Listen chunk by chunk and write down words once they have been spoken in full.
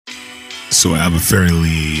So I have a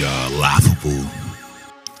fairly laughable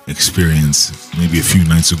experience maybe a few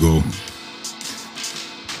nights ago,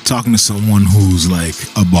 talking to someone who's like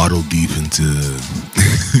a bottle deep into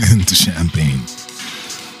into champagne.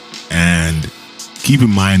 And keep in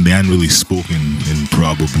mind, they hadn't really spoken in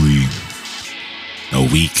probably a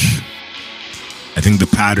week. I think the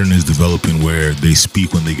pattern is developing where they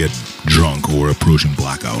speak when they get drunk or approaching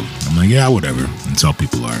blackout. I'm like, yeah, whatever. That's how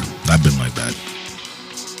people are. I've been like that.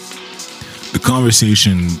 The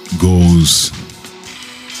conversation goes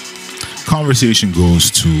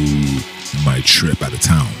to my trip out of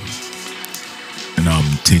town. And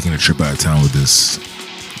I'm taking a trip out of town with this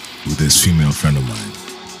female friend of mine.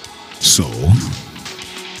 So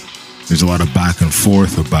there's a lot of back and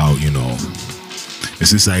forth about,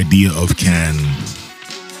 it's this idea of can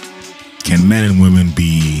men and women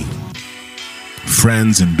be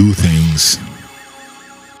friends and do things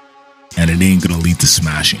and it ain't gonna lead to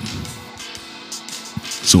smashing.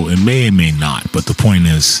 So it may not, but the point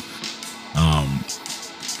is,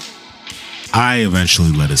 I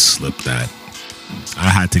eventually let it slip that I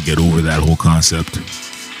had to get over that whole concept.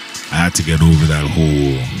 I had to get over that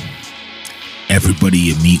whole everybody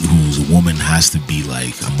you meet who's a woman has to be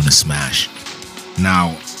like, I'm gonna smash.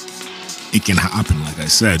 Now, it can happen, like I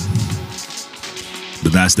said,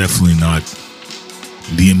 but that's definitely not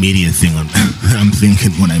the immediate thing I'm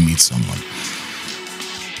thinking when I meet someone.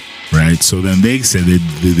 Right? So then they said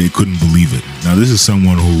they couldn't believe it. Now, this is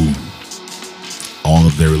someone who all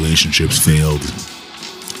of their relationships failed,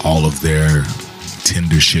 all of their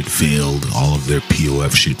Tinder shit failed, all of their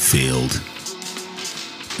POF shit failed.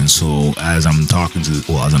 And so as I'm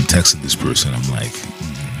texting this person, I'm like,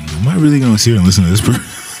 am I really going to sit here and listen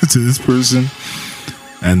to this person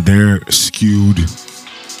and their skewed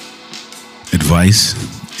advice,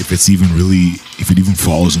 if it even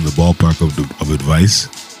falls in the ballpark of advice,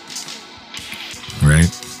 right?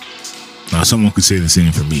 Now, someone could say the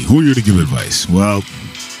same for me. Who are you to give advice? Well,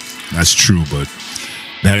 that's true, but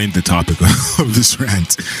that ain't the topic of this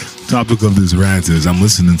rant. The topic of this rant is I'm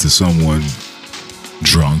listening to someone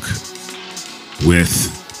drunk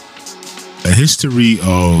with a history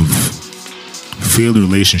of failed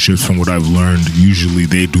relationships. From what I've learned, usually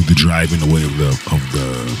they do the driving away of the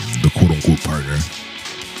quote unquote partner.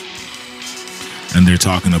 And they're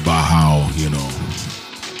talking about how,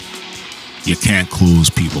 you can't close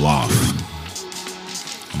people off.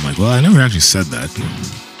 I'm like, well, I never actually said that,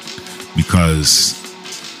 because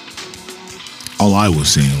all I was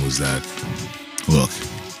saying was that, look,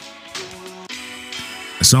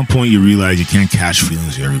 at some point you realize you can't catch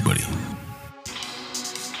feelings for everybody.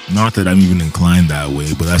 Not that I'm even inclined that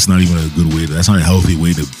way, but that's not even a good way. That's not a healthy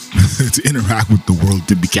way to to interact with the world,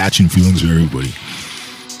 to be catching feelings for everybody.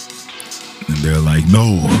 And they're like,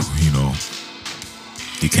 no,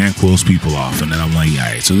 you can't close people off. And then I'm like, all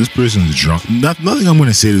right, so this person is drunk. Nothing I'm going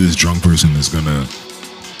to say to this drunk person is going to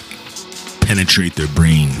penetrate their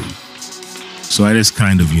brain. So I just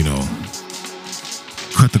kind of,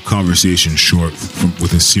 cut the conversation short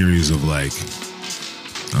with a series of like,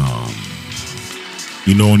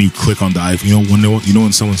 when you click on the iPhone,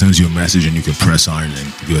 when someone sends you a message and you can press on it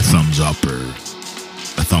and give a thumbs up or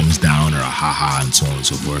a thumbs down or a haha and so on and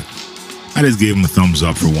so forth. I just gave them a thumbs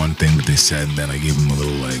up for one thing that they said, and then I gave them a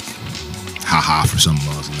little like haha for something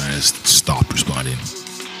else, and I just stopped responding.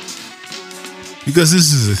 Because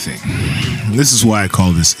this is the thing. This is why I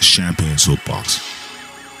call this champagne soapbox.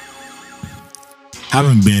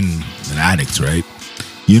 Having been an addict, right?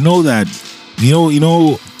 You know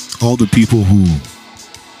all the people who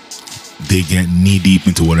they get knee deep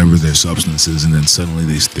into whatever their substance is, and then suddenly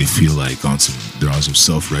they feel like they're on some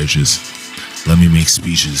self-righteous, let me make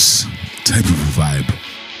speeches type of a vibe,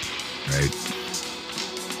 right?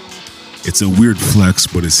 It's a weird flex,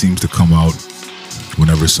 but it seems to come out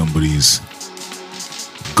whenever somebody's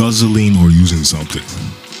guzzling or using something.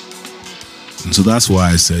 And so that's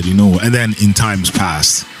why I said, and then in times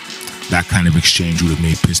past, that kind of exchange would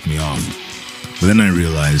have pissed me off. But then I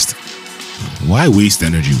realized, why waste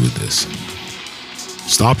energy with this?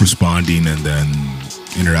 Stop responding and then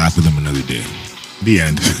interact with them another day. The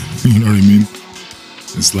end. You know what I mean?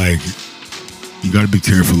 It's like, you got to be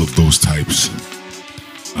careful of those types.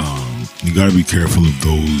 You got to be careful of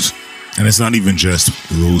those. And it's not even just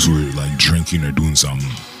those who are like drinking or doing something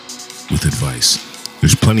with advice.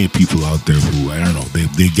 There's plenty of people out there who, I don't know,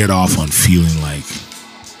 they get off on feeling like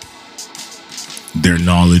their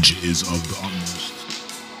knowledge is of the utmost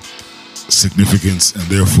significance, and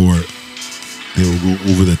therefore they will go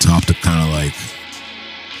over the top to kind of like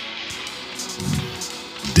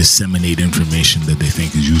disseminate information that they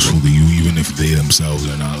think is useful to you, even if they themselves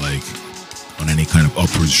are not like on any kind of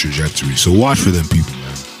upwards trajectory. So watch for them people,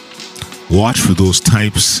 man. Watch for those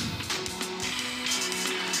types.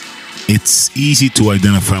 It's easy to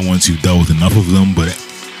identify once you've dealt with enough of them, but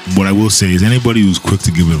what I will say is anybody who's quick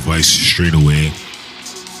to give advice straight away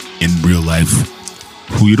in real life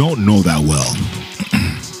who you don't know that well,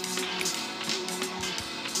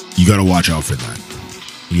 you got to watch out for that.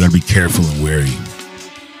 You got to be careful and wary,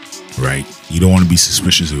 right? You don't want to be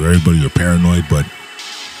suspicious of everybody or paranoid, but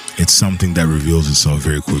it's something that reveals itself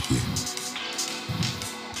very quickly.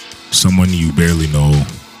 Someone you barely know,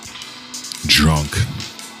 drunk,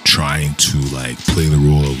 trying to like play the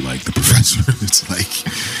role of like the professor. It's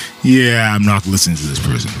like, yeah, I'm not listening to this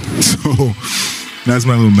person. So that's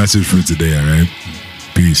my little message for today, all right?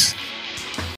 Peace.